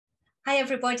Hi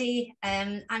everybody,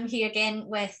 I'm here again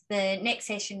with the next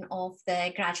session of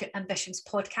the Graduate Ambitions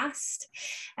podcast.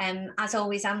 As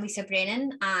always, I'm Lisa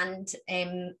Brennan, and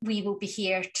we will be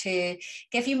here to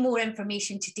give you more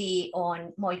information today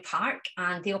on Moy Park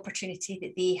and the opportunities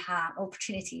that they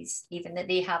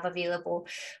have available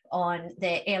on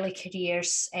the early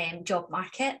careers job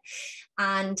market.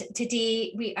 And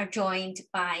today we are joined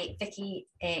by Vikki,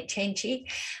 Cenci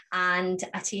and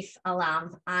Atif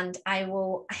Alam, and I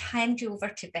will hand you over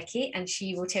to Vikki and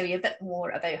she will tell you a bit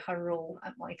more about her role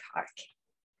at Moy Park.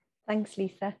 Thanks,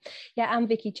 Lisa. Yeah, I'm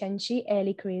Vikki Cenci,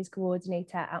 Early Careers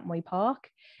Co-ordinator at Moy Park.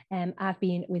 I've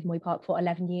been with Moy Park for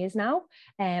 11 years now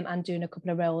and doing a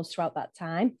couple of roles throughout that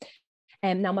time.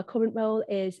 Now, my current role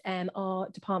is our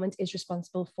department is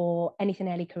responsible for anything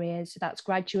early careers. So that's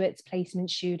graduates, placement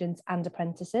students and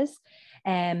apprentices.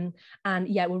 And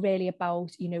yeah, we're really about,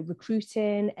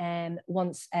 recruiting.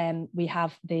 Once we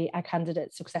have our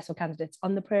candidates, successful candidates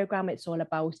on the programme, it's all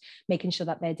about making sure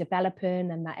that they're developing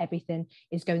and that everything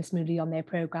is going smoothly on their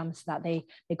programme so that they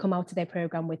come out of their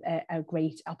programme with a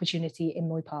great opportunity in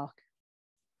Moy Park.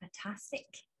 Fantastic.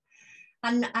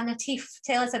 And Atif,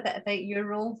 tell us a bit about your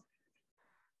role.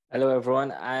 Hello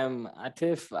everyone, I'm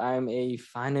Atif. I'm a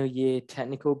final year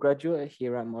technical graduate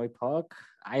here at Moy Park.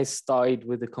 I started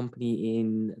with the company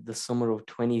in the summer of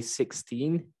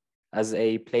 2016 as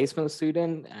a placement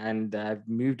student, and I've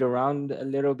moved around a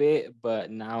little bit, but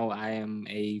now I am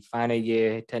a final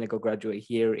year technical graduate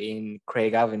here in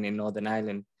Craigavon in Northern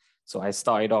Ireland. So I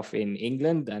started off in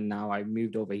England and now I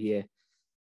moved over here.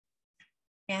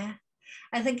 Yeah.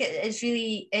 I think it's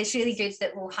really good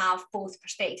that we'll have both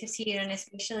perspectives here, and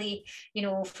especially,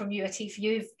 from you,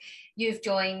 Atif, you've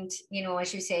joined,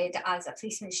 as you said, as a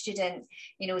placement student,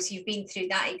 so you've been through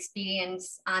that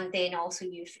experience, and then also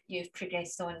you've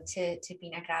progressed on to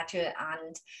being a graduate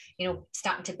and,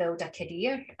 starting to build a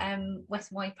career with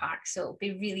Moy Park. So it'll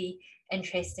be really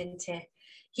interesting to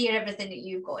hear everything that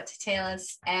you've got to tell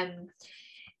us.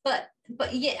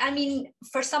 But yeah, I mean,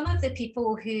 for some of the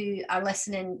people who are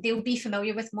listening, they'll be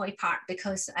familiar with Moy Park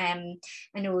because I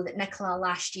know that Nicola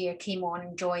last year came on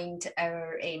and joined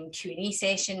our Q&A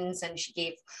sessions, and she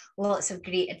gave lots of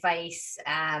great advice,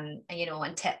 and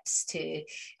tips to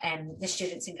the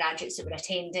students and graduates that were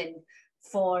attending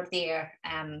for their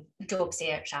job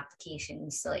search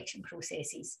applications, selection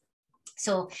processes.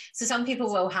 So some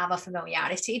people will have a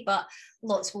familiarity, but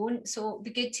lots won't. So it'd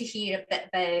be good to hear a bit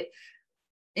about,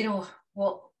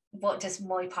 what does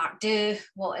Moy Park do?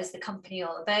 What is the company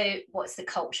all about? What's the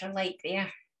culture like there?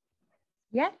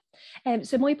 Yeah,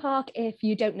 so Moy Park, if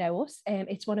you don't know us,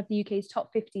 it's one of the UK's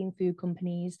top 15 food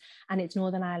companies, and it's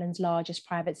Northern Ireland's largest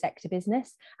private sector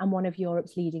business and one of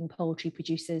Europe's leading poultry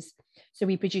producers. So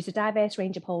we produce a diverse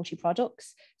range of poultry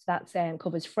products. So that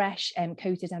covers fresh,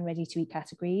 coated and ready to eat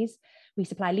categories. We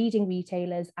supply leading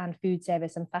retailers and food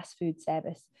service and fast food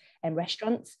service and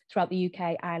restaurants throughout the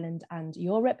UK, Ireland and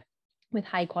Europe, with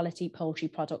high quality poultry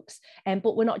products.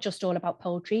 But we're not just all about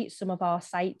poultry. Some of our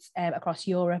sites across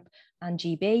Europe and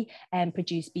GB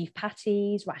produce beef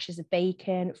patties, rashers of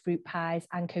bacon, fruit pies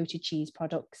and coated cheese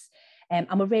products. And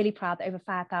we're really proud that over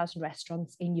 5,000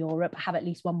 restaurants in Europe have at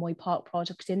least one Moy Park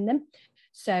product in them.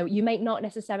 So you may not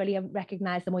necessarily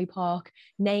recognise the Moy Park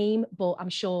name, but I'm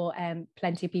sure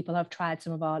plenty of people have tried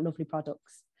some of our lovely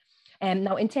products.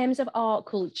 Now, in terms of our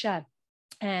culture,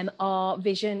 our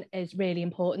vision is really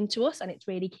important to us, and it's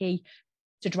really key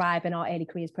to drive in our early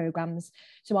careers programmes.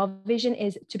 So our vision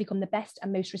is to become the best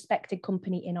and most respected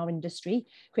company in our industry,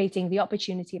 creating the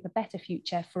opportunity of a better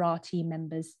future for our team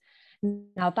members.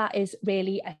 Now, that is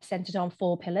really centred on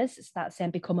 4 pillars. So that's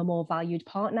become a more valued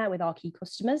partner with our key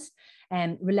customers,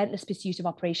 relentless pursuit of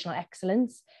operational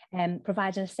excellence,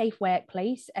 providing a safe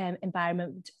workplace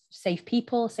environment, safe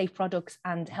people, safe products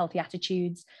and healthy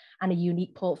attitudes, and a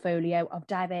unique portfolio of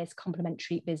diverse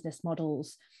complementary business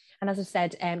models. And as I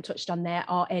said, touched on there,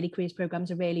 our early careers programmes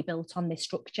are really built on this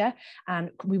structure, and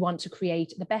we want to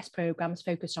create the best programmes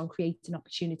focused on creating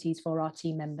opportunities for our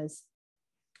team members.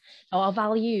 Our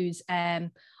values are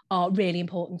really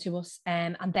important to us,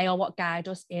 and they are what guide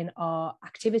us in our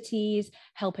activities,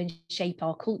 help and shape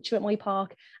our culture at Moy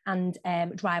Park, and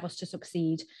drive us to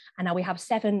succeed. And now we have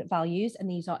 7 values, and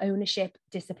these are ownership,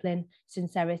 discipline,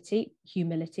 sincerity,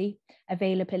 humility,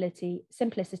 availability,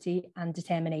 simplicity and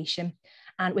determination.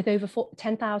 And with over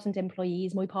 10,000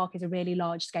 employees, Moy Park is a really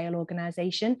large scale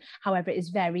organisation. However, it is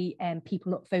very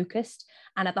people focused,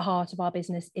 and at the heart of our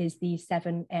business is these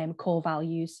 7 core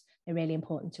values. They're really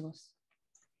important to us.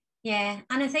 Yeah,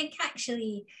 and I think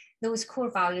actually those core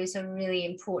values are really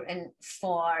important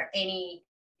for any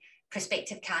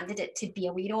prospective candidate to be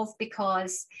aware of,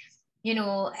 because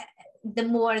the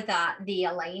more that they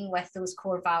align with those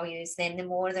core values, then the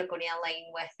more they're going to align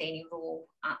with any role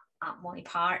at Moy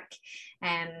Park.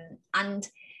 And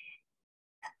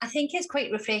I think it's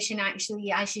quite refreshing,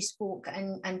 actually, as you spoke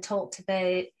and talked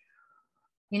about,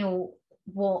 you know,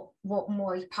 what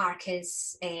Moy Park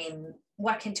is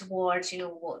working towards, you know,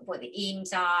 what the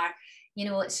aims are. You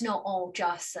know, it's not all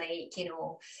just like, you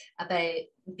know, about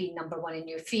being number one in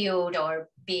your field or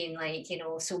being like, you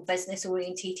know, so business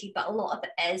orientated, but a lot of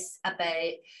it is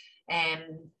about,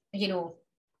 you know,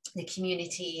 the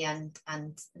community and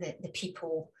the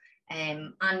people,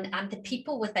 and the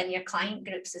people within your client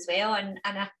groups as well. And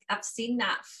I've seen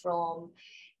that from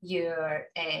your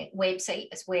website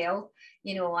as well,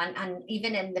 you know, and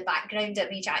even in the background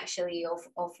image actually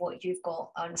of what you've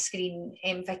got on screen,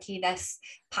 Vikki, this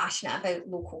passionate about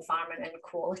local farming and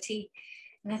quality.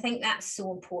 And I think that's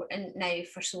so important now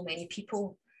for so many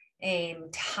people, to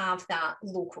have that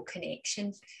local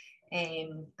connection,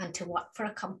 and to work for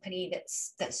a company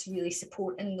that's really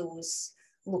supporting those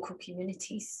local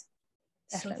communities.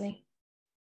 Definitely.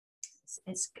 So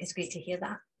it's great to hear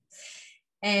that.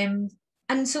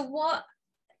 And so what,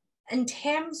 in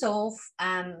terms of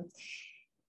kind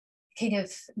of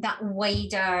that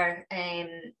wider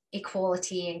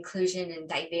equality, inclusion and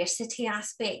diversity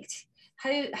aspect,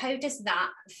 how does that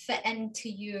fit into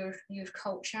your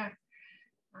culture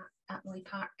at Moy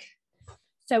Park?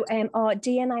 So our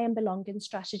D&I and belonging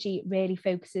strategy really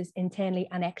focuses internally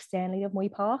and externally of Moy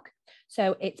Park.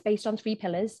 So it's based on 3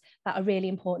 pillars that are really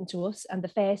important to us. And the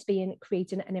first being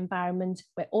creating an environment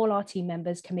where all our team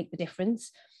members can make the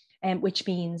difference, which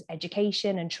means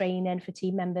education and training for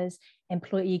team members.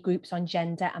 Employee groups on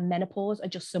gender and menopause are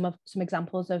just some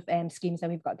examples of schemes that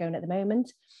we've got going at the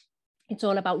moment. It's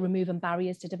all about removing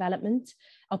barriers to development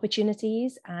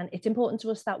opportunities. And it's important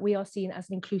to us that we are seen as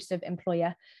an inclusive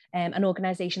employer, an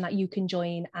organisation that you can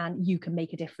join and you can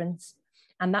make a difference.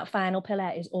 And that final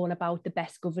pillar is all about the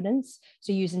best governance.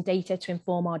 So using data to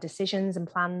inform our decisions and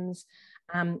plans.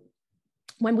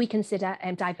 When we consider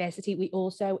diversity, we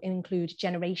also include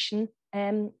generation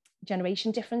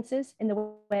differences in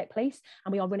the workplace,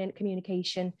 and we are running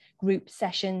communication group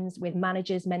sessions with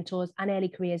managers, mentors and early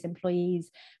careers employees,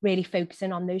 really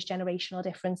focusing on those generational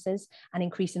differences and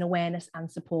increasing awareness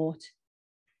and support.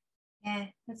 Yeah,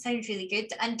 that sounds really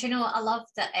good. And you know, I love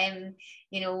that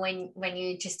you know, when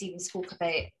you just even spoke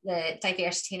about the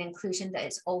diversity and inclusion, that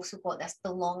it's also got this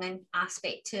belonging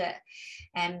aspect to it.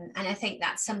 And I think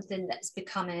that's something that's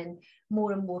becoming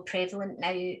more and more prevalent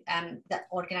now, that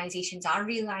organisations are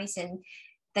realising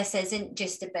this isn't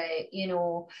just about, you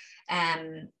know,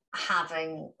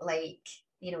 having like,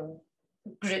 you know,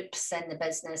 groups in the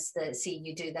business that say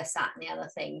you do this, that and the other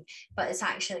thing, but it's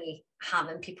actually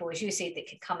having people, as you said, that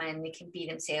can come in, they can be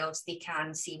themselves, they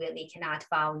can see where they can add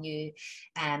value,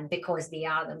 because they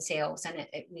are themselves, and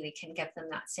it really can give them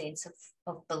that sense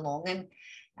of belonging,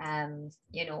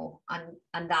 you know,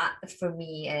 and that for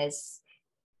me is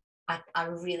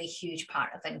a really huge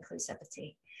part of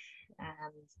inclusivity.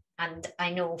 And I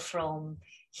know from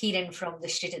hearing from the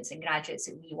students and graduates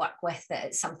that we work with that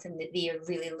it's something that they are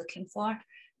really looking for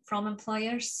from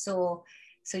employers. So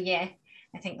yeah,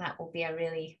 I think that will be a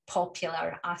really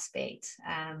popular aspect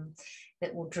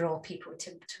that will draw people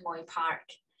to Moy Park.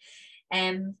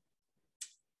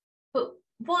 But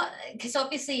what, because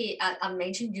obviously I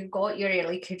mentioned you've got your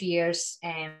early careers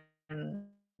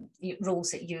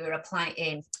roles that you're applying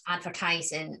in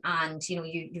advertising, and you know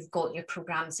you've got your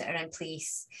programs that are in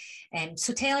place,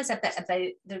 so tell us a bit about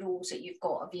the roles that you've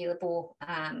got available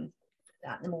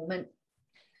at the moment.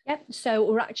 Yeah, so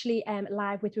we're actually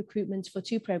live with recruitment for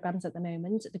 2 programs at the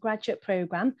moment. The graduate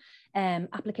program,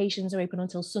 applications are open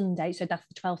until Sunday, so that's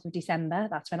the 12th of December,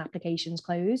 that's when applications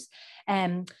close.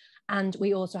 And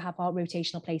we also have our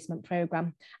rotational placement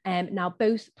program. Now,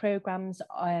 both programs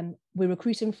we're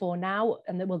recruiting for now,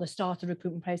 and the start of the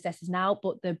recruitment process is now,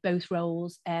 but both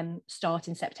roles start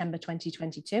in September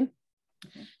 2022.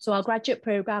 Okay. So our graduate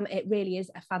program, it really is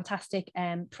a fantastic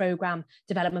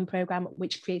development program,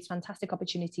 which creates fantastic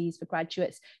opportunities for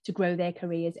graduates to grow their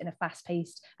careers in a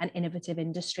fast-paced and innovative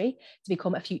industry, to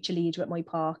become a future leader at Moy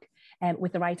Park.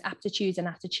 With the right aptitudes and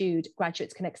attitude,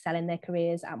 graduates can excel in their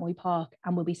careers at Moy Park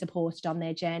and will be supported on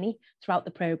their journey throughout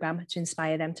the programme to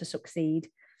inspire them to succeed.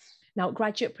 Now,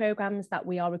 graduate programmes that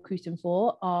we are recruiting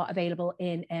for are available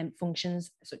in functions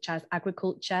such as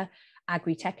agriculture,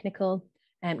 agri-technical,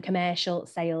 commercial,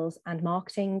 sales and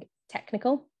marketing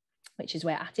technical, which is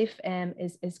where Atif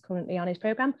is currently on his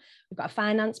programme. We've got a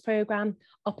finance programme,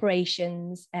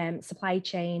 operations, supply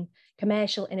chain,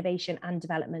 commercial innovation and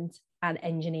development, and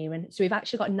engineering. So we've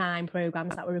actually got 9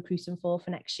 programmes that we're recruiting for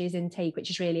next year's intake,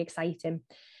 which is really exciting.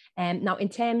 Now, in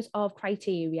terms of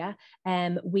criteria,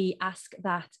 we ask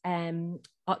that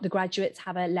the graduates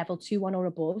have a level 2-1 or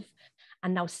above.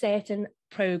 And now certain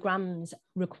programs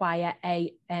require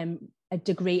a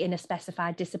degree in a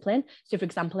specified discipline. So, for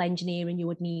example, engineering, you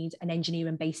would need an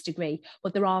engineering-based degree,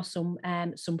 but there are some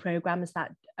programs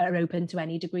that are open to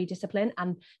any degree discipline,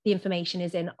 and the information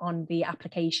is on the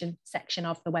application section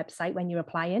of the website when you're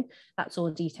applying. That's all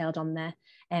detailed on there.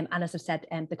 And as I've said,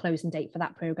 the closing date for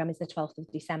that program is the 12th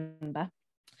of December.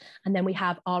 And then we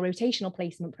have our rotational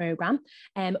placement program,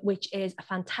 which is a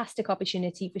fantastic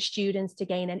opportunity for students to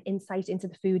gain an insight into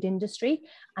the food industry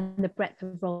and the breadth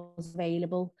of roles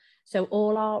available. So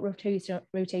all our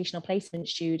rotational placement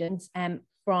students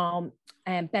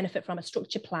benefit from a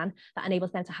structured plan that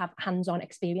enables them to have hands-on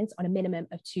experience on a minimum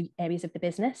of 2 areas of the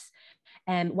business,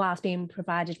 whilst being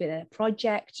provided with a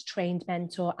project, trained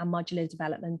mentor and modular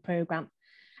development program.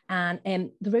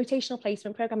 And the rotational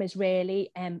placement program is really,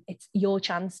 it's your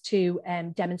chance to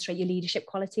demonstrate your leadership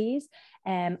qualities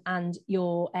and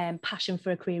your passion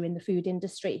for a career in the food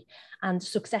industry. And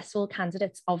successful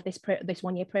candidates of this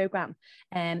 1-year program,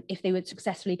 if they would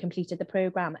successfully completed the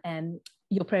program,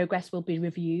 your progress will be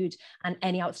reviewed, and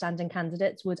any outstanding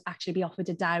candidates would actually be offered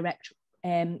a direct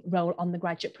role on the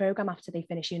graduate program after they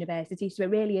finish university. So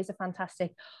it really is a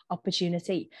fantastic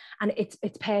opportunity, and it's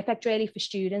perfect really for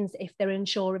students if they're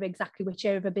unsure of exactly which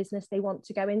area of a business they want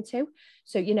to go into.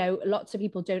 So, you know, lots of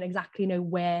people don't exactly know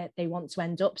where they want to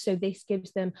end up, so this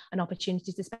gives them an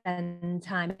opportunity to spend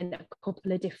time in a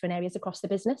couple of different areas across the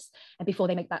business and before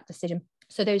they make that decision.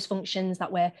 So those functions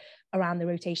that were around the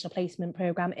rotational placement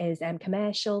program is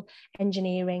commercial,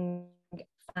 engineering,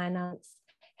 finance,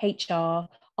 HR,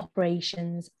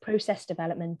 operations, process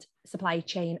development, supply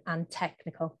chain, and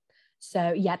technical.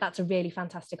 So yeah, that's a really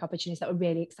fantastic opportunity that we're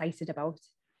really excited about.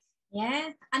 Yeah,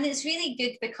 and it's really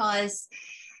good because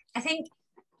I think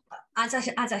as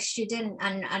a student,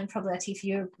 and probably Atif,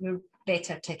 you're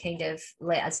better to kind of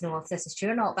let us know if this is true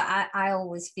or not, but I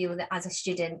always feel that as a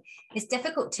student, it's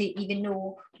difficult to even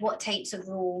know what types of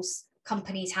roles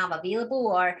companies have available,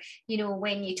 or, you know,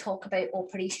 when you talk about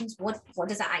operations, what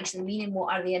does it actually mean, and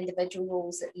what are the individual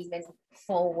roles that even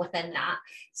fall within that.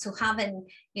 So having,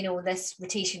 you know, this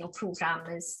rotational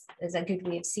program is a good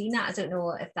way of seeing that. I don't know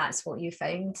if that's what you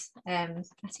found,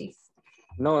 Atif.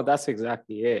 No, that's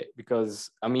exactly it.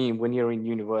 Because I mean, when you're in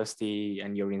university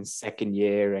and you're in second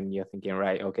year and you're thinking,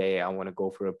 right, okay, I want to go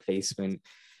for a placement,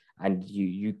 and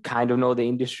you kind of know the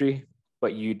industry,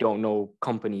 but you don't know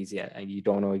companies yet, and you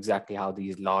don't know exactly how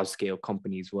these large scale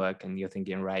companies work. And you're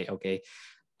thinking, right, okay,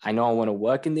 I know I want to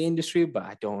work in the industry, but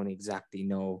I don't exactly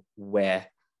know where.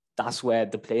 That's where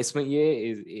the placement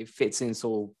year it fits in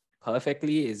so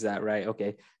perfectly. Is that right?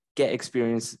 Okay, get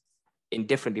experience in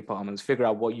different departments, figure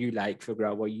out what you like, figure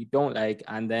out what you don't like,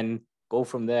 and then go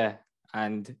from there.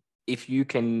 And if you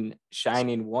can shine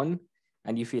in one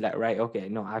and you feel like, right, okay,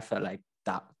 no, I felt like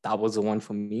that was the one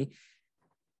for me,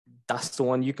 that's the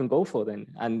one you can go for then.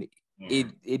 And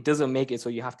it doesn't make it so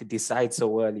you have to decide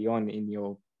so early on in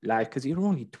your life, because you're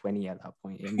only 20 at that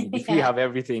point. I mean, if you have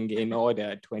everything in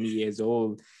order at 20 years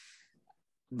old,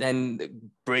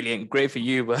 then brilliant, great for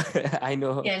you. But I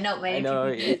know, not many. I know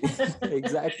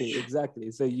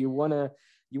exactly. So you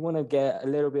wanna get a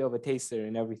little bit of a taster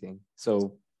in everything.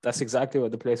 So that's exactly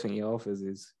what the placement year offers,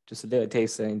 is just a little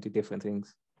taster into different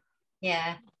things.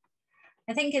 Yeah,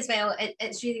 I think as well,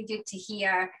 it's really good to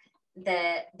hear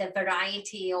the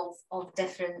variety of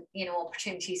different, you know,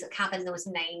 opportunities, like having those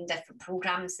 9 different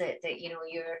programs that you know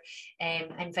you're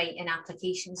inviting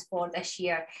applications for this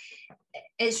year.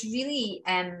 It's really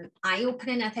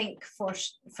eye-opening, I think,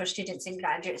 for students and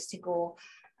graduates to go,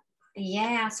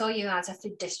 yeah, I saw you as a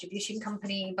food distribution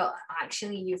company, but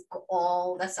actually you've got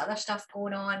all this other stuff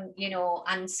going on, you know.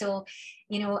 And so,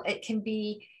 you know, it can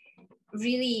be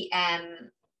really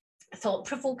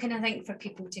thought-provoking, I think, for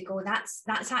people to go, that's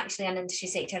actually an industry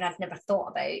sector I've never thought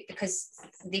about, because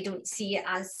they don't see it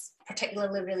as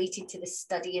particularly related to the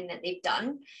studying that they've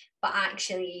done. But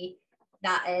actually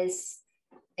that is,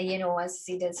 you know, as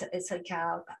I said, it's like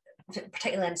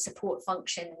particularly in support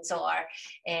functions, or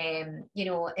you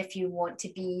know, if you want to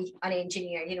be an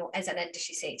engineer, you know, is an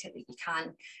industry sector that you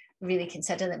can really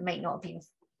consider that might not be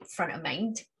front of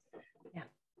mind. Yeah,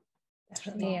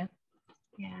 definitely.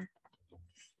 Yeah.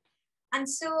 And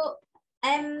so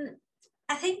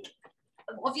I think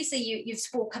obviously you've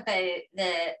spoke about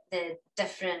the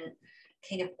different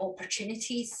kind of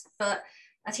opportunities, but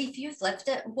Atif, you've lived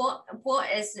it. What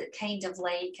is it kind of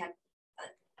like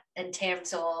in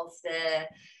terms of the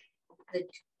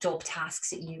job tasks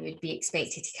that you would be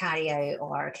expected to carry out,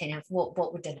 or kind of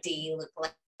what would a day look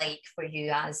like for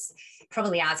you as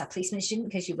probably as a placement student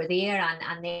because you were there,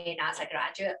 and then as a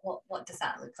graduate? What does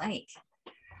that look like?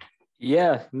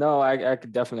 Yeah, no, I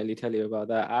could definitely tell you about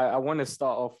that. I want to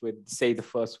start off with, say, the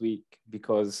first week,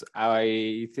 because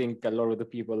I think a lot of the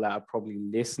people that are probably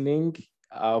listening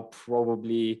are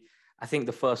probably, I think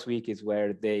the first week is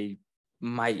where they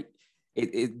might,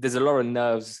 there's a lot of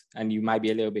nerves and you might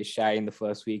be a little bit shy in the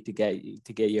first week to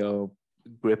get your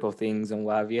grip of things and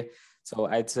what have you. So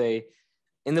I'd say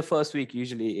in the first week,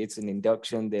 usually it's an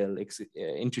induction. They'll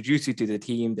introduce you to the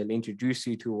team. They'll introduce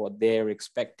you to what their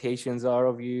expectations are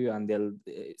of you, and they'll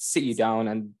sit you down.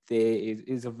 And there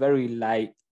is a very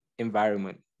light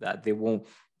environment that they won't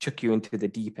chuck you into the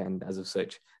deep end as of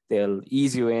such. They'll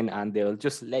ease you in and they'll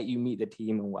just let you meet the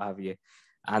team and what have you.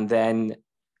 And then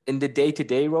in the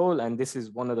day-to-day role, and this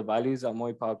is one of the values that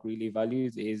Moy Park really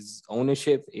values, is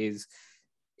ownership. Is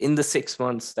in the 6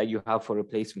 months that you have for a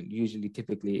placement, usually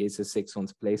typically it's a 6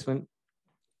 months placement,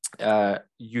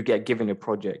 you get given a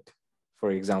project, for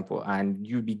example, and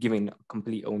you'll be given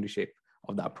complete ownership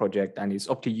of that project. And it's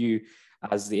up to you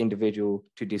as the individual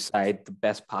to decide the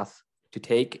best path to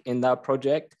take in that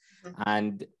project.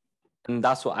 And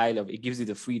that's what I love. It gives you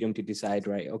the freedom to decide,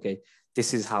 right, okay,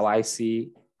 this is how I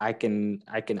see I can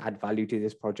add value to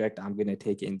this project. I'm going to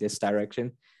take it in this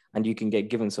direction. And you can get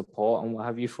given support and what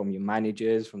have you from your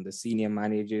managers, from the senior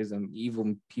managers, and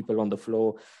even people on the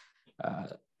floor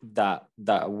that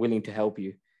are willing to help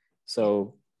you.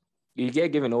 So you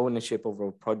get given ownership over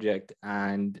a project,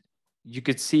 and you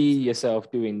could see yourself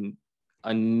doing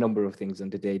a number of things on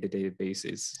a day-to-day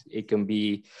basis. It can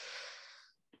be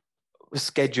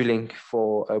scheduling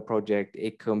for a project,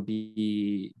 it can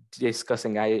be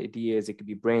discussing ideas, it could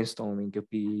be brainstorming, it could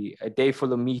be a day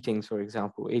full of meetings, for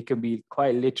example. It can be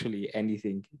quite literally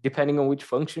anything. Depending on which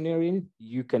function you're in,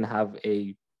 you can have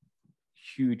a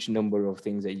huge number of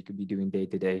things that you could be doing day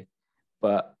to day.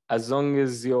 But as long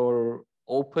as you're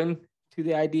open to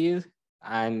the ideas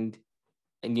and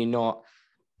you're not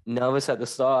nervous at the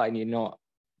start, and you're not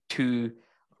too,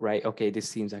 right, okay, this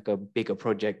seems like a bigger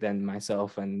project than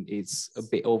myself and it's a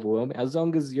bit overwhelming. As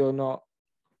long as you're not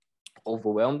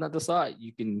overwhelmed at the start,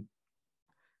 you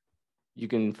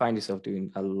can find yourself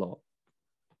doing a lot.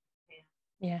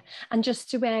 Yeah, and just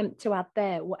to add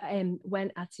there,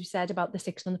 when as you said about the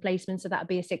 6 month placement, so that'd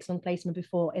be a 6 month placement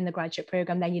before in the graduate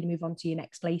program, then you'd move on to your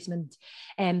next placement.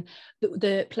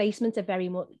 The placements are very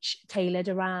much tailored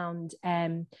around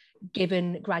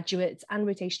given graduates and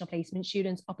rotational placement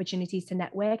students opportunities to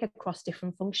network across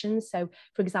different functions. So,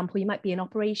 for example, you might be in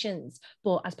operations,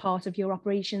 but as part of your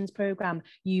operations program,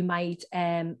 you might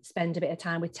spend a bit of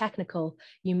time with technical.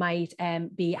 You might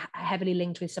be heavily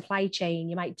linked with supply chain.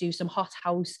 You might do some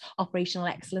hothouse operational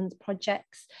excellence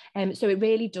projects. So it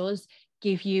really does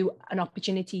give you an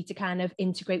opportunity to kind of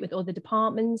integrate with other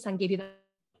departments and give you the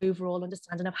overall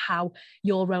understanding of how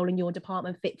your role in your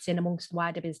department fits in amongst the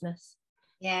wider business.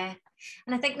 Yeah,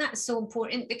 and I think that's so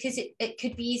important, because it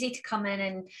could be easy to come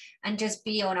in and just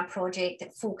be on a project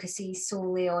that focuses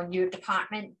solely on your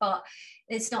department, but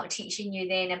it's not teaching you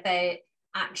then about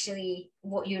actually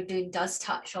what you're doing does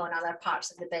touch on other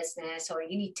parts of the business, or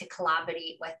you need to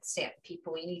collaborate with certain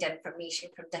people, you need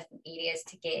information from different areas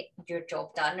to get your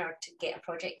job done or to get a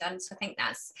project done. So I think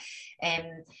that's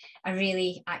a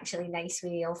really actually nice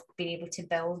way of being able to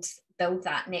build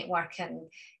that network and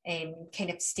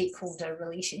kind of stakeholder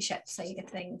relationship side of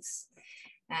things.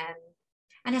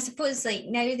 And I suppose, like,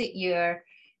 now that you're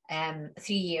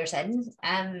 3 years in,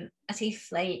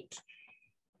 Atif, like,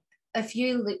 if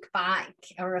you look back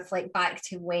or reflect back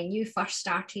to when you first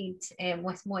started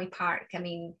with Moy Park, I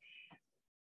mean,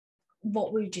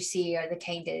 what would you say are the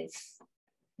kind of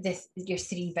your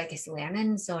 3 biggest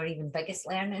learnings, or even biggest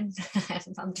learnings?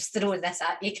 I'm just throwing this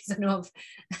at you because I know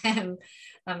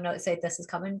I've not said this is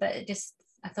coming, but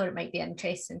I thought it might be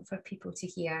interesting for people to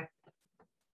hear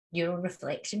your own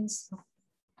reflections.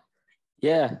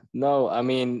 Yeah, no, I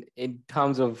mean, in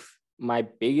terms of my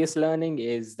biggest learning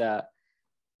is that,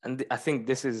 and I think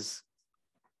this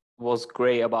was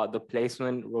great about the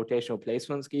rotational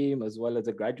placement scheme as well as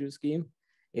the graduate scheme,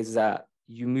 is that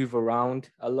you move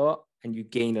around a lot and you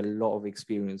gain a lot of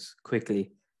experience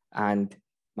quickly. And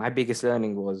my biggest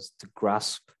learning was to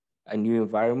grasp a new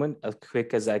environment as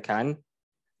quick as I can,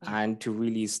 and to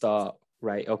really start,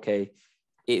 right, okay,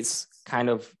 it's kind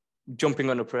of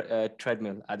jumping on a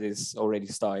treadmill as it's already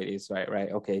started. Is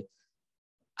right, okay,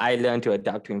 I learned to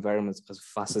adapt to environments as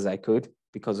fast as I could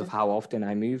because of how often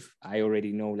I move. I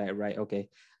already know, like, right, okay,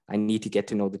 I need to get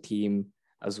to know the team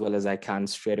as well as I can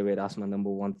straight away. That's my number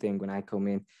one thing when I come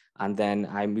in. And then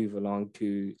I move along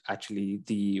to actually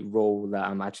the role that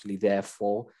I'm actually there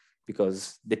for.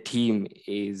 because the team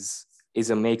is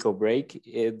a make or break.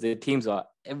 The teams are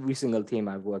every single team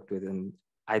I've worked with, and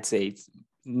I'd say it's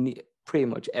pretty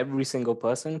much every single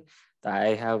person that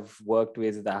I have worked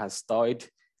with that has started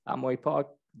at Moy Park,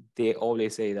 they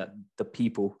always say that the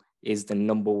people is the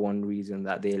number one reason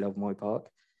that they love Moy Park.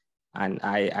 And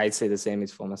I'd say the same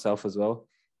is for myself as well.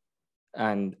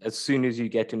 And as soon as you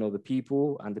get to know the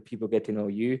people and the people get to know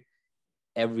you,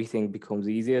 everything becomes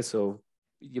easier. So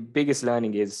your biggest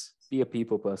learning is be a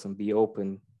people person, be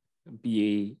open,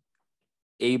 be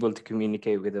able to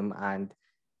communicate with them, and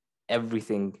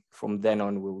everything from then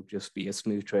on will just be a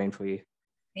smooth train for you.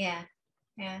 Yeah,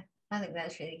 I think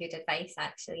that's really good advice,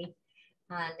 actually.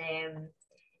 And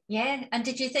yeah, and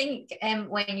did you think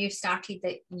when you started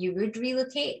that you would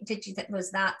relocate?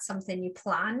 Was that something you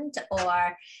planned,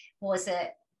 or was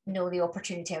it the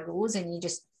opportunity arose and you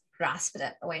just grasped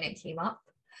it when it came up?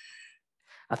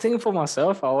 I think for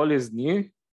myself, I always knew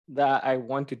that I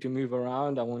wanted to move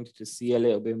around. I wanted to see a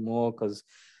little bit more, because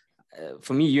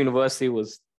for me, university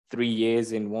was 3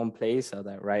 years in one place. I was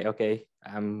like, right, okay,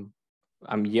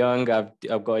 I'm young.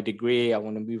 I've got a degree. I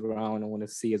want to move around. I want to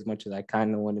see as much as I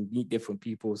can. I want to meet different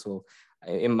people. So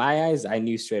in my eyes, I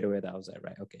knew straight away that I was like,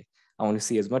 right, okay, I want to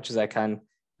see as much as I can.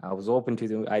 I was open to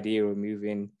the idea of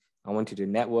moving. I wanted to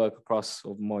network across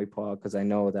of Moy Park, because I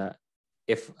know that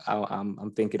if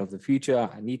I'm thinking of the future,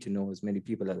 I need to know as many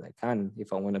people as I can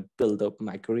if I want to build up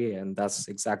my career. And that's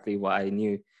exactly what I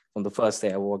knew from the first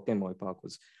day I walked in Moy Park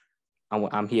was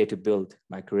I'm here to build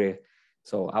my career.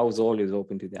 So I was always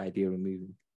open to the idea of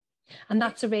moving. And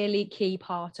that's a really key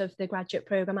part of the graduate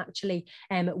programme, actually.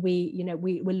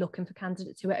 We're looking for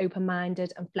candidates who are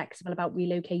open-minded and flexible about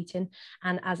relocating.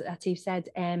 And as Atif said,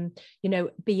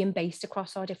 being based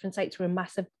across our different sites, we're a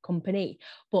massive company,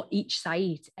 but each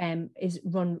site is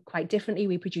run quite differently.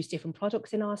 We produce different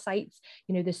products in our sites.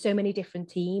 There's so many different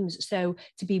teams. So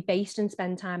to be based and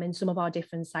spend time in some of our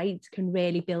different sites can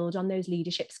really build on those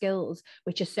leadership skills,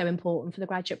 which are so important for the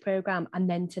graduate programme. And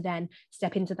then to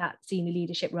step into that senior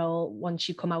leadership role once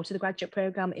you come out of the graduate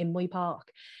programme in Moy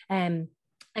Park, it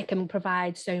can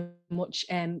provide so much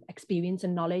experience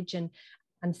and knowledge and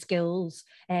skills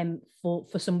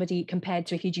for somebody, compared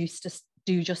to if you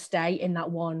just stay in that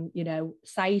one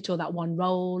site or that one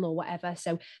role or whatever.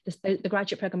 So the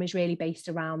graduate programme is really based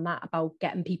around that, about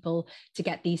getting people to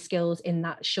get these skills in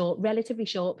that relatively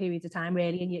short periods of time.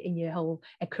 Really, in your whole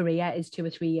career is 2 or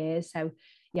 3 years. So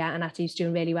yeah, and Atif's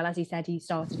doing really well. As he said, he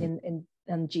started in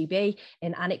GB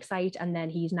in Annex site, and then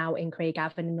he's now in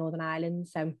Craigavon in Northern Ireland.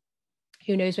 So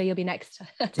who knows where you'll be next?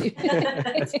 But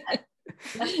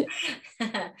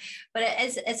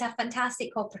it's a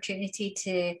fantastic opportunity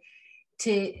to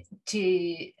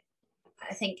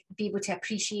I think be able to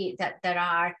appreciate that there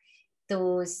are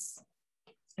those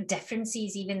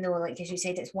differences, even though, like as you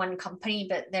said, it's one company,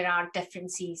 but there are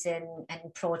differences in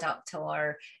product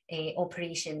or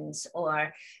operations,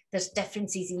 or there's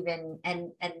differences even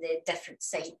in the different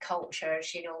site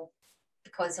cultures,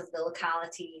 because of the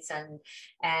localities, and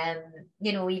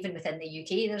even within the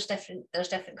UK there's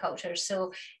different cultures.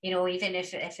 So even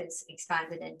if it's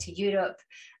expanded into Europe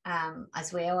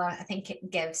as well, I think it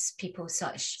gives people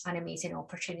such an amazing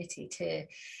opportunity to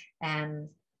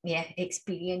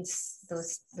experience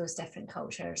those different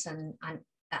cultures, and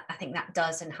I think that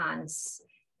does enhance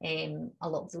a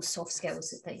lot of those soft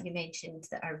skills that you mentioned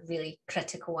that are really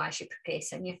critical as you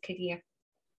progress in your career.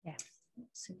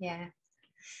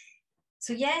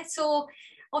 So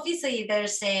obviously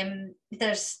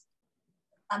there's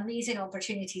amazing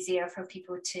opportunities there for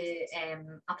people to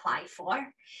apply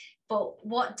for, but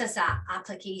what does that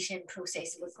application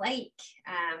process look like?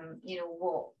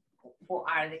 What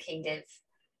are the kind of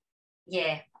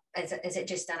is it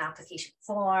just an application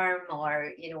form,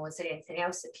 or is there anything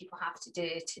else that people have to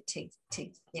do to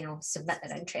submit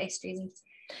their interest, really?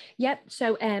 Yep.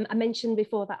 So I mentioned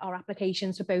before that our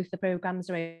applications for both the programmes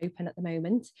are open at the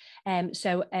moment.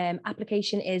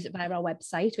 Application is via our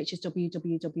website, which is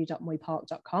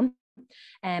www.moypark.com.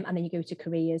 And then you go to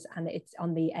careers, and it's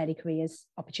on the early careers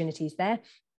opportunities there.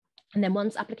 And then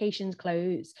once applications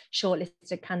close,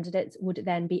 shortlisted candidates would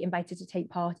then be invited to take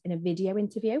part in a video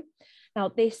interview. Now,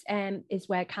 this is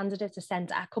where candidates are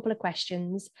sent a couple of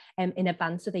questions in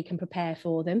advance so they can prepare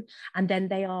for them. And then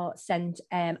they are sent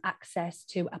access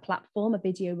to a platform, a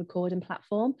video recording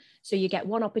platform. So you get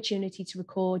one opportunity to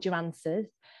record your answers,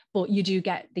 but you do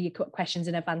get the questions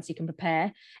in advance, you can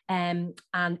prepare. And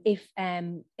if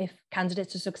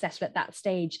candidates are successful at that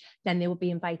stage, then they will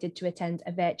be invited to attend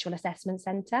a virtual assessment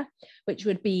centre, which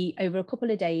would be over a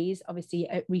couple of days. Obviously,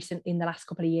 recently in the last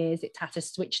couple of years, it had to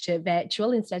switch to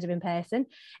virtual instead of in person.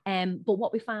 But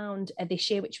what we found this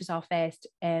year, which was our first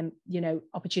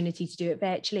opportunity to do it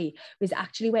virtually, was it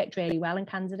actually worked really well, and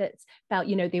candidates felt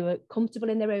they were comfortable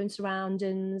in their own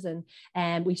surroundings,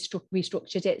 and we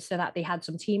restructured it so that they had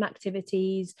some team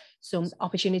activities, some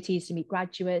opportunities to meet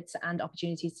graduates, and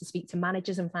opportunities to speak to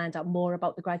managers and find out more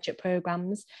about the graduate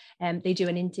programs. They do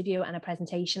an interview and a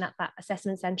presentation at that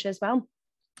assessment centre as well.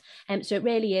 So it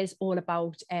really is all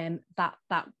about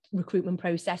that recruitment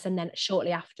process. And then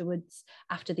shortly afterwards,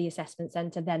 after the assessment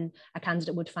centre, then a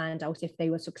candidate would find out if they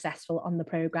were successful on the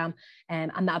programme.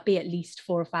 And that'd be at least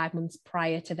 4 or 5 months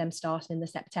prior to them starting in the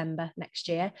September next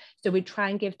year. So we try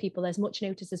and give people as much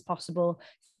notice as possible,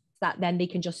 that then they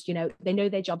can just, they know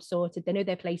their job sorted, they know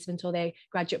their placement or their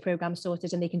graduate programme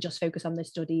sorted, and they can just focus on their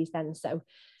studies then. So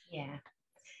yeah,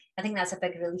 I think that's a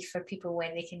big relief for people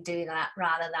when they can do that,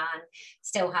 rather than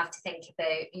still have to think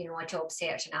about, a job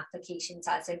search and applications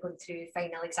as they're going through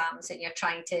final exams, and you're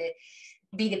trying to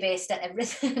be the best at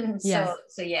everything. Yes.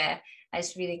 So yeah,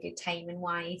 it's really good timing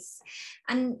wise.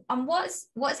 And what's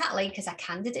that like as a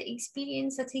candidate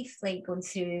experience, Atif, like going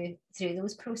through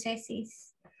those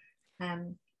processes?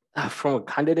 From a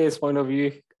candidate's point of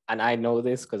view, and I know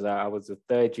this because I was a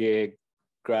third year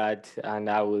grad, and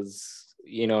I was,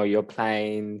 you're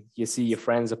applying, you see your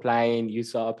friends applying, you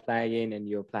start applying, and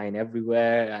you're applying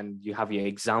everywhere, and you have your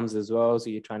exams as well. So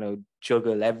you're trying to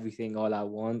juggle everything all at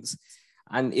once.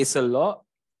 And it's a lot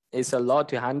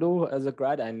to handle as a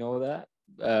grad. I know that,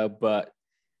 but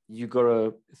you got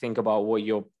to think about what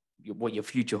your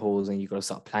future holds, and you got to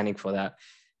start planning for that.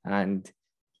 And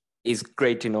it's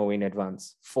great to know in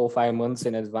advance, 4 or 5 months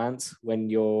in advance,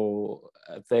 when you're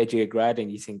a third year grad,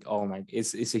 and you think, oh my,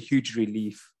 it's a huge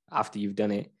relief after you've done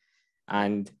it.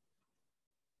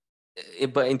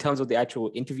 But in terms of the actual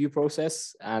interview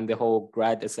process and the whole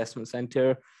grad assessment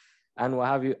center and what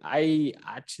have you, I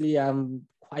actually am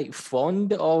quite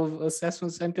fond of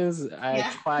assessment centers. I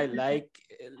quite like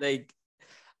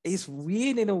it's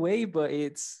weird in a way, but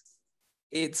it's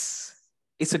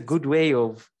a good way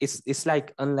of, it's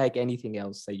like unlike anything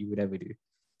else that you would ever do.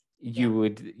 You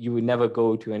would never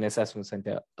go to an assessment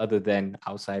center other than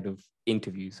outside of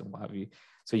interviews and what have you.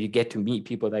 So you get to meet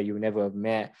people that you never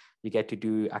met. You get to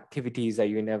do activities that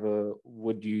you never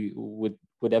would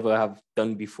ever have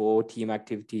done before, team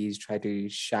activities, try to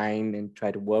shine and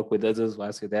try to work with others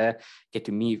whilst you're there. Get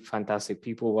to meet fantastic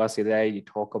people whilst you're there. You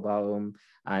talk about them,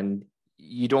 and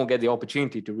you don't get the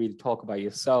opportunity to really talk about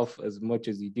yourself as much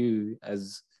as you do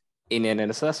as in an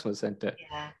assessment center.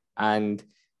 Yeah. And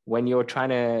when you're trying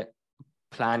to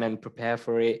plan and prepare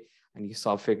for it, and you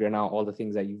start figuring out all the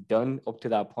things that you've done up to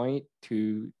that point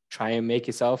to try and make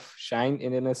yourself shine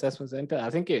in an assessment center, I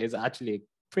think it is actually a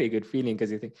pretty good feeling,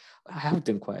 because you think, I have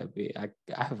done quite a bit. I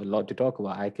have a lot to talk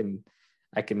about. I can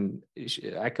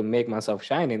make myself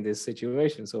shine in this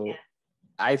situation. So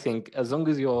I think as long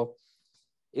as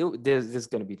there's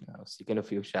going to be nerves. You're going to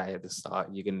feel shy at the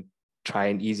start. You can try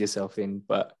and ease yourself in,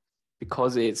 but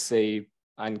because it's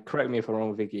and correct me if I'm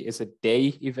wrong, Vikki, it's a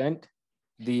day event,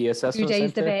 the assessment 2 days,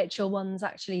 center. the virtual ones,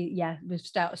 actually, we've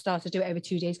started to do it over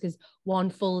 2 days, because one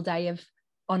full day of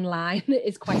online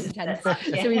is quite intense.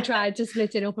 So we tried to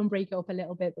split it up and break it up a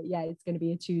little bit, but it's going to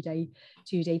be a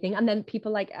two-day thing. And then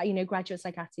people like graduates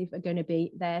like Atif are going to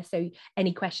be there, so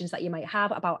any questions that you might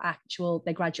have about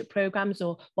their graduate programs,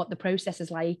 or what the process is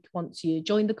like once you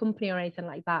join the company or anything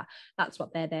like that, that's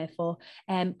what they're there for.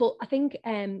 But I think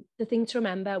the thing to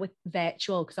remember with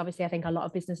virtual, because obviously I think a lot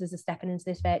of businesses are stepping into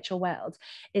this virtual world,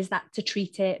 is that to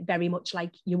treat it very much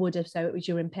like you would have so it was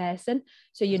your in person.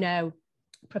 So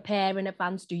prepare in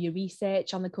advance, do your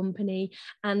research on the company,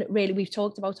 and really, we've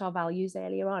talked about our values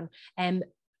earlier on.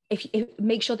 If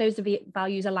make sure those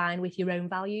values align with your own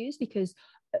values, because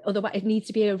otherwise it needs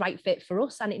to be a right fit for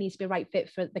us, and it needs to be a right fit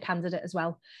for the candidate as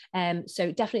well.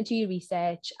 So definitely do your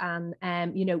research, and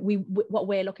what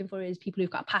we're looking for is people who've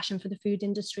got a passion for the food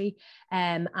industry,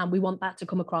 and we want that to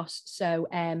come across. So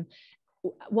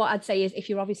what I'd say is, if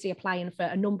you're obviously applying for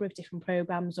a number of different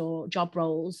programs or job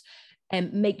roles,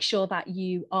 make sure that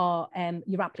you are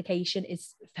your application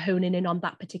is honing in on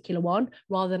that particular one,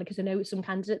 rather than, because I know some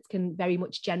candidates can very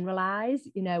much generalize,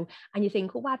 and you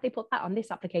think, why have they put that on this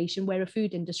application? We're a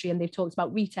food industry and they've talked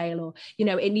about retail, or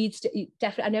it needs to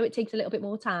definitely, I know it takes a little bit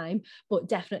more time, but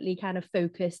definitely kind of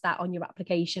focus that on your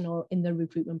application or in the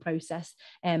recruitment process,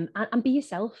 and be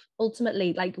yourself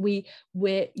ultimately. Like we're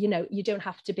you don't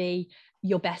have to be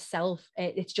your best self.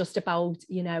 It's just about,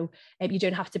 you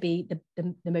don't have to be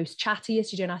the most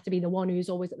chattiest. You don't have to be the one who's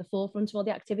always at the forefront of all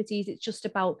the activities. It's just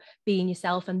about being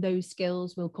yourself, and those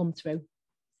skills will come through.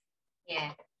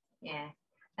 Yeah.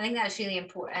 I think that's really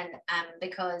important,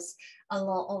 because a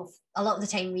lot of the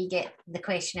time we get the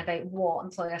question about what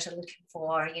employers are looking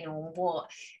for, what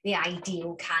the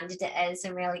ideal candidate is,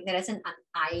 and really there isn't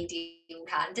an ideal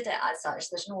candidate as such.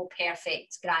 There's no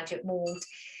perfect graduate mold.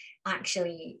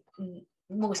 Actually,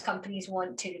 most companies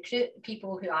want to recruit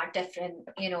people who are different.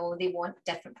 They want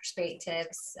different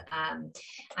perspectives,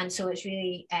 and so it's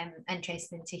really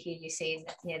interesting to hear you saying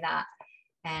that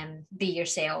be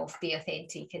yourself, be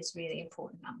authentic is really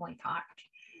important at Moy Park.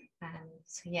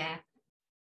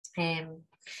 And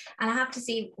I have to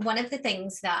say, one of the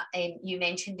things that you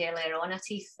mentioned earlier on,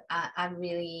 Atif, I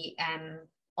really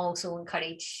also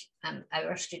encourage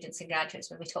our students and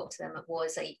graduates when we talk to them, it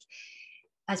was like,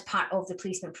 as part of the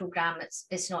placement program,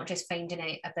 it's not just finding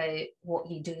out about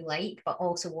what you do like, but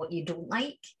also what you don't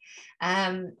like.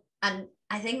 And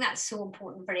I think that's so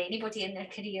important for anybody in their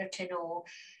career to know,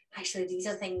 actually, these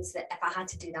are things that if I had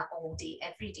to do that all day,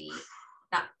 every day,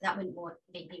 that wouldn't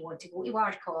make me want to go to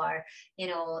work, or,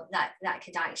 that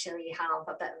could actually have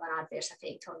a bit of an adverse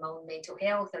effect on my own mental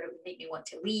health, or it would make me want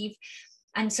to leave.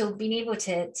 And so being able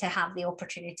to have the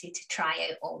opportunity to try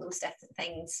out all those different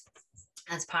things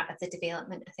as part of the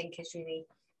development, I think is really,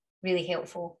 really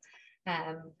helpful.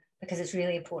 Because it's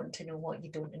really important to know what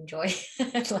you don't enjoy.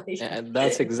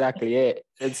 That's exactly it.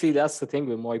 And see, that's the thing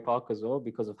with Moy Park as well,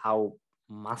 because of how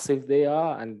massive they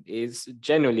are, and is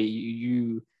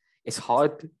generally it's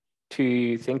hard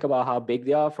to think about how big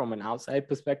they are from an outside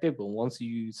perspective, but once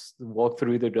you walk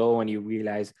through the door and you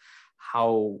realize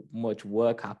how much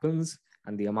work happens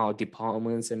and the amount of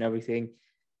departments and everything,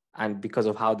 and because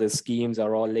of how the schemes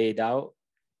are all laid out,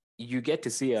 you get to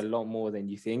see a lot more than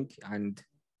you think, and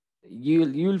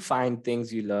you'll find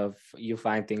things you love, you'll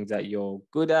find things that you're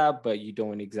good at but you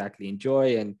don't exactly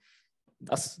enjoy, and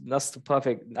that's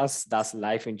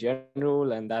life in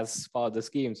general, and that's part of the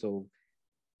scheme. So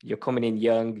you're coming in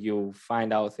young, you'll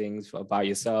find out things about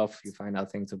yourself, you find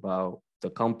out things about the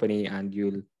company, and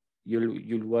you'll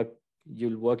work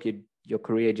your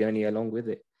career journey along with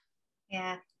it.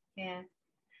 Yeah.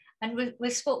 And we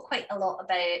spoke quite a lot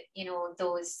about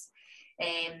those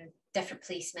different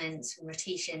placements and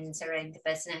rotations around the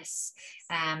business,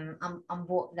 and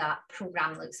what that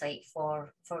program looks like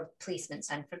for placements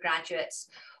and for graduates.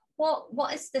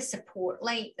 What is the support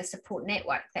like, the support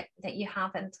network that you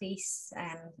have in place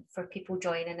for people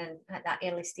joining in at that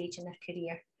early stage in their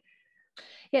career?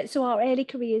 Yeah, so our early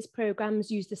careers programs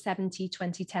use the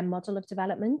 70-20-10 model of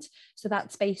development. So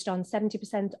that's based on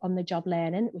 70% on the job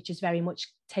learning, which is very much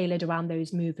tailored around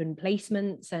those move and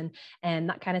placements and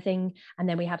that kind of thing. And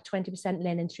then we have 20%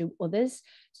 learning through others.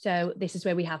 So this is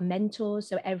where we have mentors.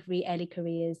 So every early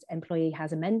careers employee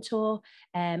has a mentor,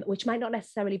 which might not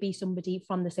necessarily be somebody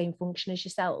from the same function as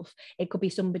yourself. It could be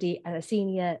somebody at a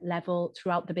senior level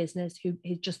throughout the business who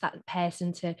is just that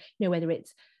person to, whether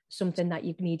it's something that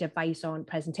you need advice on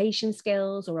presentation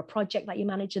skills or a project that you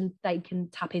manage, and they can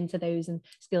tap into those and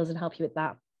skills and help you with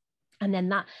that. And then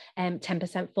that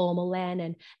 10% formal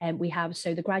learning, we have,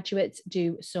 so the graduates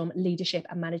do some leadership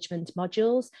and management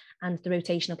modules, and the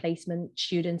rotational placement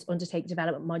students undertake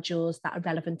development modules that are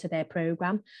relevant to their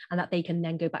program, and that they can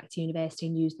then go back to university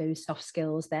and use those soft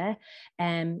skills there.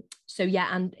 So yeah,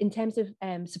 and in terms of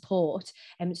support,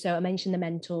 so I mentioned the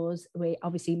mentors, we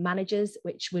obviously managers,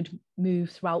 which would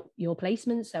move throughout your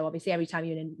placement. So obviously every time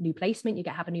you're in a new placement, you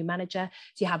have a new manager.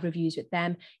 So you have reviews with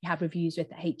them, you have reviews with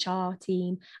the HR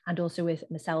team, and also with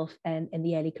myself and in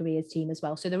the early careers team as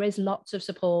well. So there is lots of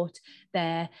support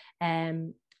there. I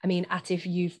mean, Atif,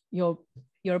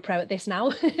 you're a pro at this now.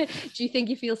 Do you think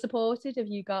you feel supported? Have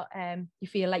you got you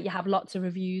feel like you have lots of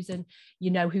reviews and you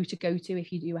know who to go to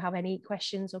if you do have any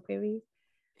questions or queries?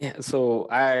 Yeah, so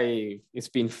it's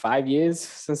been 5 years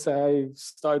since I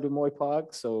started with Moy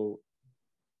Park, so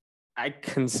I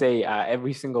can say at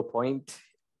every single point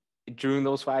during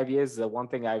those 5 years, the one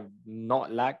thing I've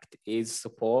not lacked is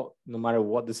support, no matter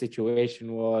what the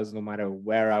situation was, no matter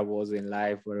where I was in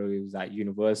life, whether it was at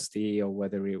university or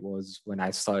whether it was when I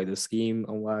started the scheme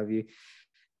and what have you.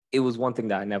 It was one thing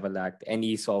that I never lacked.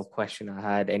 Any sort of question I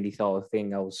had, any sort of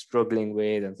thing I was struggling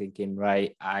with and thinking,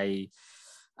 right, I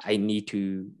need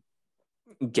to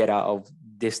get out of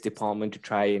this department to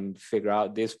try and figure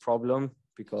out this problem,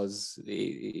 because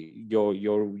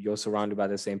you're surrounded by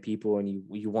the same people and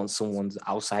you want someone's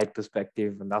outside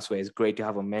perspective, and that's where it's great to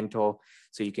have a mentor,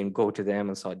 so you can go to them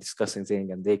and start discussing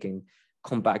things and they can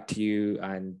come back to you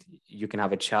and you can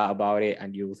have a chat about it,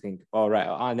 and you'll think, all right,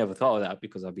 I never thought of that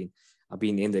because I've been I've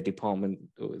been in the department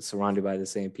surrounded by the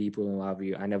same people and what have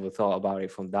you. I never thought about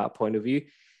it from that point of view.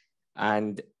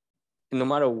 And no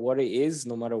matter what it is,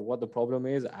 no matter what the problem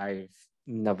is, I've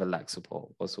never lacked support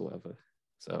whatsoever.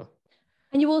 So.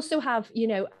 And you also have, you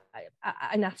know,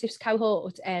 an Atif's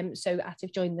cohort. So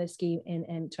Atif joined the scheme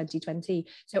in 2020.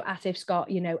 So Atif's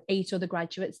got, you know, 8 other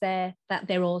graduates there that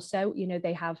they're also, you know,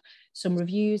 they have some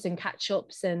reviews and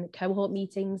catch-ups and cohort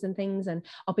meetings and things and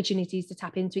opportunities to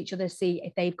tap into each other, see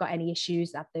if they've got any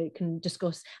issues that they can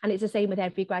discuss. And it's the same with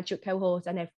every graduate cohort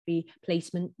and every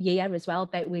placement year as well,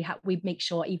 that we make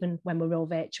sure, even when we're all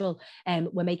virtual,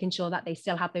 we're making sure that they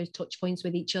still have those touch points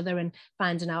with each other and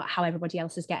finding out how everybody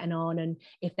else is getting on and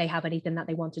if they have anything that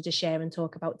they wanted to share and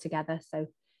talk about together. So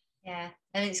yeah,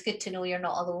 and it's good to know you're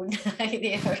not alone out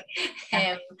there.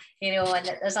 You know, and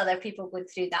that there's other people going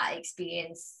through that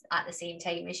experience at the same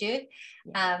time as you.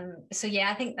 So yeah,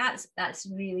 I think that's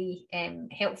really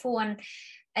helpful. And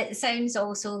it sounds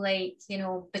also like, you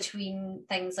know, between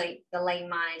things like the line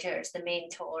managers, the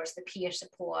mentors, the peer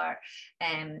support,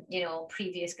 you know,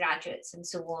 previous graduates and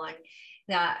so on,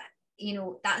 that, you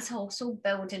know, that's also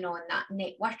building on that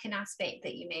networking aspect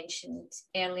that you mentioned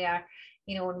earlier,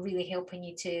 you know, and really helping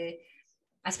you to,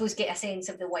 I suppose, get a sense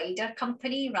of the wider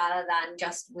company rather than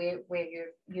just where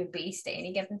you're based at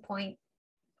any given point.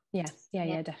 Yeah,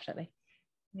 definitely.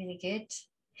 Really good.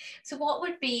 So what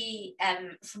would be,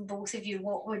 from both of you,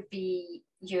 what would be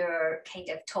your kind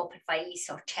of top advice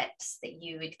or tips that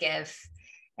you would give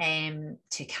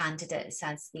to candidates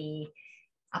as they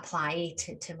apply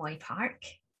to Moy Park?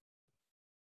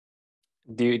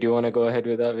 Do you want to go ahead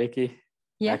with that, Vikki?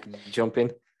 Yeah. I can jump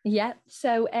in. Yeah,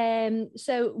 so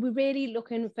we're really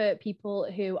looking for people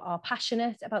who are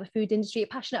passionate about the food industry,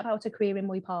 passionate about a career in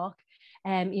Moy Park,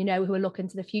 you know, who are looking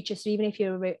to the future. So even if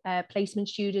you're a placement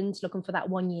student looking for that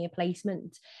 1-year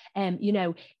placement, you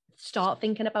know, start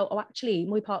thinking about, oh, actually,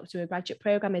 Moy Park to a graduate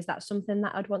program, is that something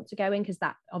that I'd want to go in? Because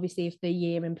that, obviously, if the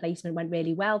year in placement went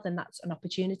really well, then that's an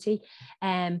opportunity.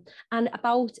 And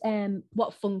about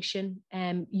what function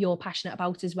you're passionate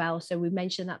about as well. So we've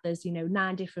mentioned that there's, you know,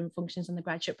 9 different functions in the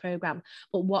graduate program,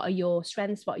 but what are your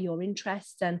strengths, what are your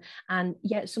interests? And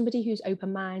yeah, somebody who's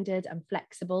open-minded and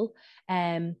flexible,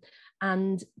 and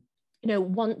you know,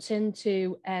 wanting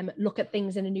to look at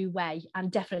things in a new way.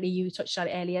 And definitely, you touched on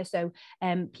it earlier, so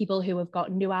people who have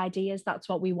got new ideas, that's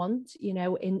what we want, you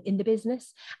know, in the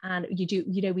business. And we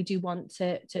do want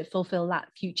to fulfill that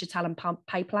future talent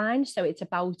pipeline. So it's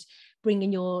about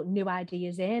bringing your new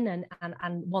ideas in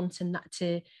and wanting that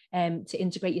to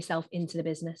integrate yourself into the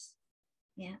business.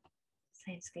 Yeah,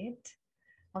 sounds good.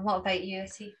 And what about you,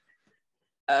 Atif?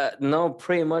 No,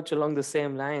 pretty much along the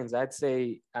same lines. I'd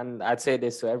say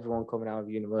this to everyone coming out of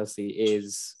university,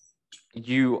 is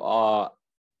you are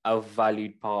a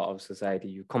valued part of society.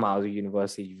 You come out of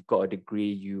university, you've got a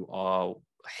degree, you are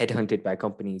headhunted by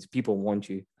companies, people want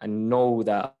you, and know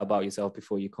that about yourself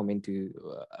before you come into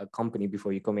a company,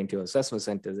 before you come into assessment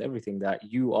centers, everything, that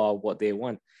you are what they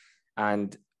want.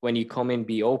 And when you come in,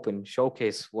 be open,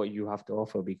 showcase what you have to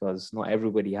offer, because not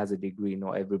everybody has a degree,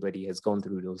 not everybody has gone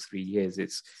through those 3 years.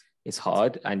 It's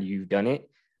hard, and you've done it,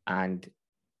 and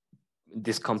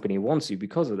this company wants you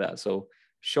because of that. So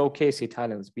showcase your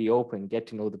talents, be open, get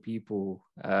to know the people,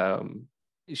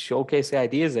 showcase the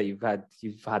ideas that you've had.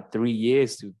 You've had 3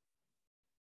 years to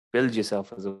build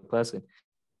yourself as a person,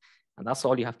 and that's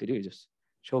all you have to do. Just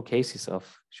showcase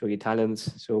yourself, show your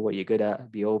talents, show what you're good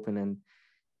at, be open, and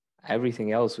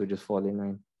everything else will just fall in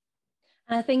line.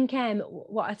 I think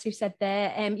what Atif said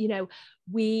there, you know,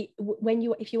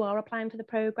 if you are applying for the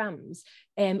programs,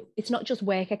 it's not just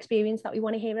work experience that we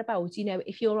want to hear about. You know,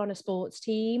 if you're on a sports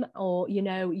team, or, you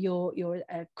know, you're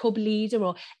a club leader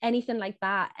or anything like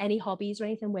that, any hobbies or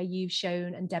anything where you've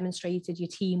shown and demonstrated your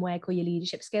teamwork or your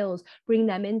leadership skills, bring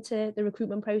them into the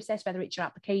recruitment process, whether it's your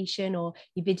application or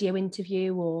your video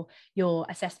interview or your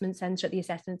assessment centre at the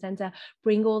assessment centre.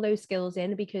 Bring all those skills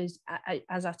in, because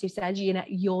as Atif said, you know,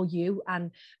 you're you,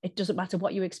 and it doesn't matter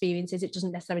what your experience is. It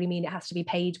doesn't necessarily mean it has to be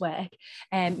paid work.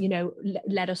 You know,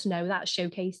 let us know that,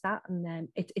 showcase that. And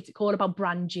it's all about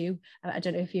brand you. I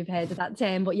don't know if you've heard of that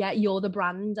term, but yeah, you're the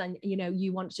brand, and, you know,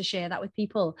 you want to share that with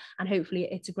people, and hopefully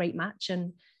it's a great match.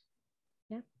 And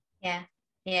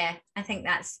yeah, I think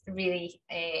that's really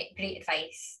great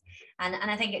advice. And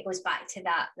I think it goes back to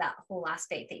that whole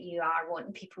aspect that you are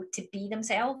wanting people to be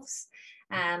themselves.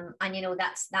 And, you know,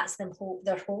 that's their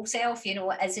whole self. You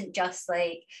know, it isn't just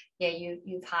like, yeah,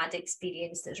 you've had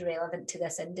experience that's relevant to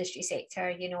this industry sector.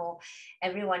 You know,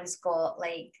 everyone's got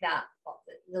like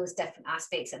those different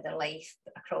aspects of their life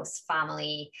across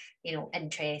family, you know,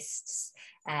 interests,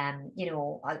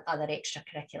 other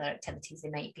extracurricular activities they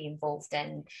might be involved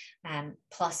in,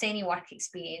 plus any work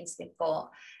experience they've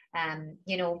got,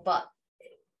 but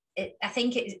I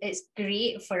think it's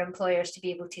great for employers to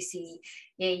be able to see,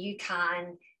 yeah, you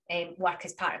can work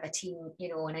as part of a team,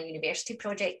 in a university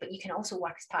project, but you can also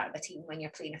work as part of a team when you're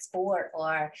playing a sport,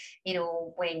 or,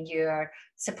 when you're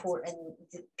supporting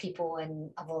people in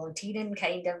a volunteering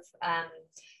kind of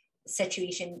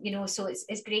situation, so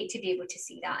it's great to be able to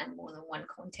see that in more than one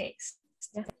context.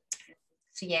 Yeah.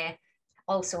 So yeah,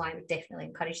 also I would definitely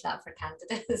encourage that for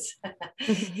candidates.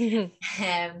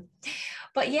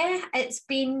 But yeah, it's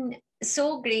been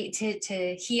so great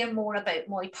to hear more about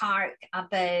Moy Park,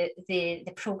 about the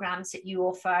programs that you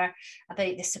offer,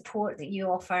 about the support that you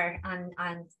offer,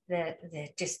 and the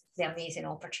amazing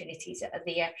opportunities that are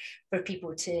there for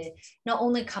people to not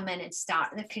only come in and start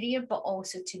their career, but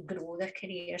also to grow their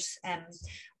careers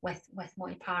with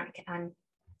Moy Park. And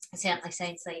it certainly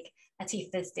sounds like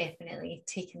Atif is definitely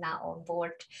taking that on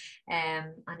board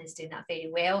and is doing that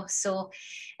very well. So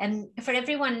for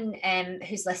everyone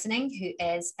who's listening who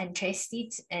is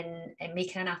interested in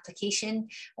making an application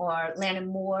or learning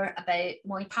more about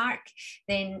Moy Park,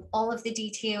 then all of the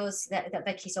details that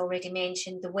Vikki's already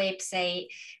mentioned, the website,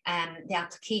 the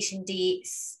application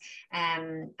dates,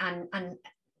 and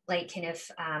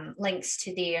links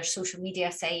to their social media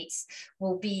sites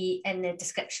will be in the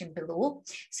description below,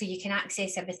 so you can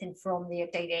access everything from there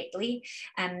directly.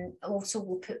 Also,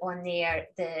 we'll put on there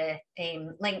the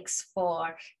links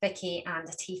for Vikki and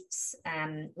Atif's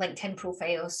LinkedIn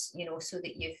profiles, so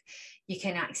that you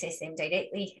can access them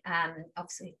directly.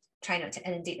 Obviously, try not to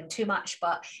inundate them too much,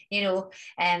 but they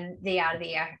are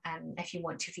there if you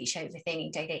want to reach out with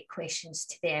any direct questions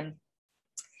to them.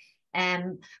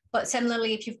 But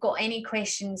similarly, if you've got any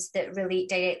questions that relate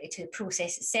directly to the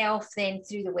process itself, then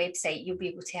through the website you'll be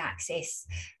able to access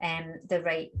the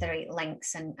right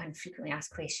links and frequently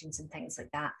asked questions and things like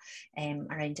that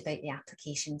around about the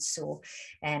application. So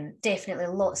definitely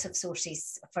lots of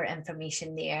sources for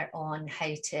information there on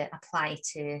how to apply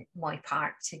to Moy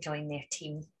Park to join their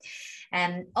team.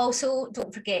 Also,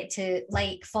 don't forget to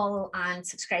like, follow and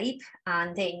subscribe,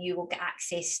 and then you will get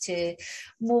access to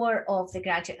more of the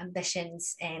Graduate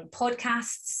Ambitions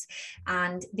podcasts,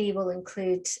 and they will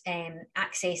include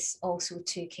access also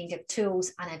to kind of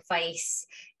tools and advice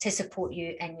to support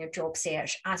you in your job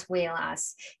search, as well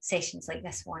as sessions like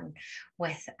this one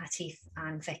with Atif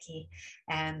and Vikki,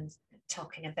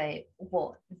 talking about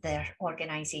what their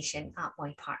organisation at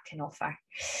Moy Park can offer.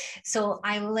 So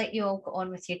I will let you all go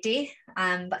on with your day,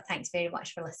 but thanks very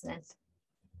much for listening.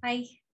 Bye.